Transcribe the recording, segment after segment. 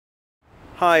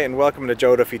Hi and welcome to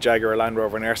Joe Duffy Jaguar Land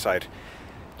Rover and Airside.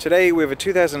 Today we have a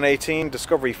 2018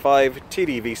 Discovery 5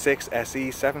 TDV6 SE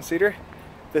 7-seater.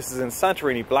 This is in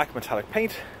Santorini black metallic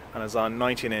paint and is on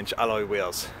 19-inch alloy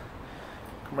wheels.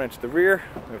 Come around to the rear,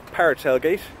 we have power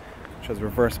tailgate which has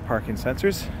reverse parking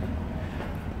sensors.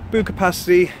 Boot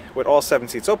capacity with all 7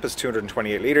 seats up is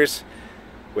 228 litres.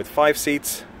 With 5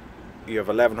 seats you have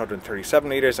 1137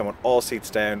 litres, and with all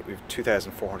seats down we have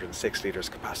 2406 litres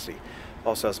capacity.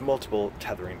 Also has multiple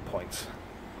tethering points.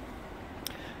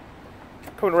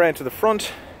 Coming around to the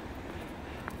front,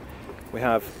 we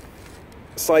have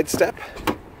side step,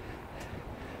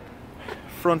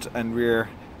 front and rear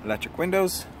electric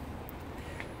windows,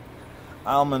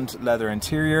 almond leather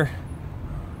interior,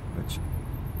 which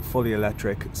fully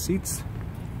electric seats.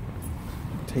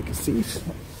 Take a seat.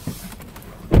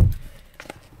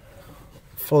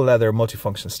 Full leather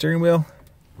multifunction steering wheel.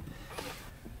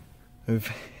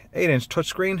 We've 8-inch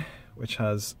touchscreen which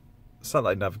has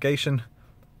satellite navigation,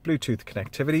 Bluetooth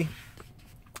connectivity.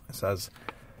 This has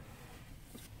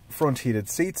front heated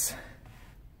seats,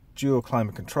 dual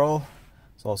climate control.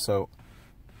 There's also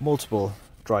multiple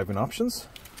driving options.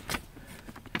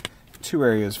 2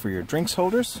 areas for your drinks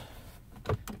holders.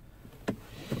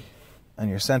 And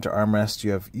your center armrest,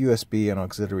 you have USB and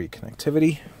auxiliary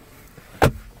connectivity.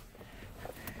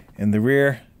 In the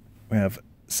rear we have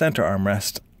center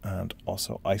armrest and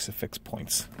also ISOFIX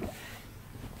points.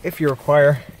 If you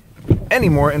require any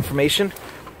more information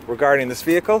regarding this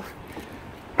vehicle,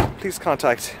 please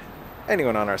contact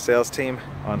anyone on our sales team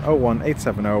on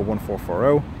 01870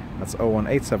 1440. That's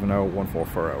 01870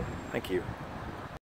 1440. Thank you.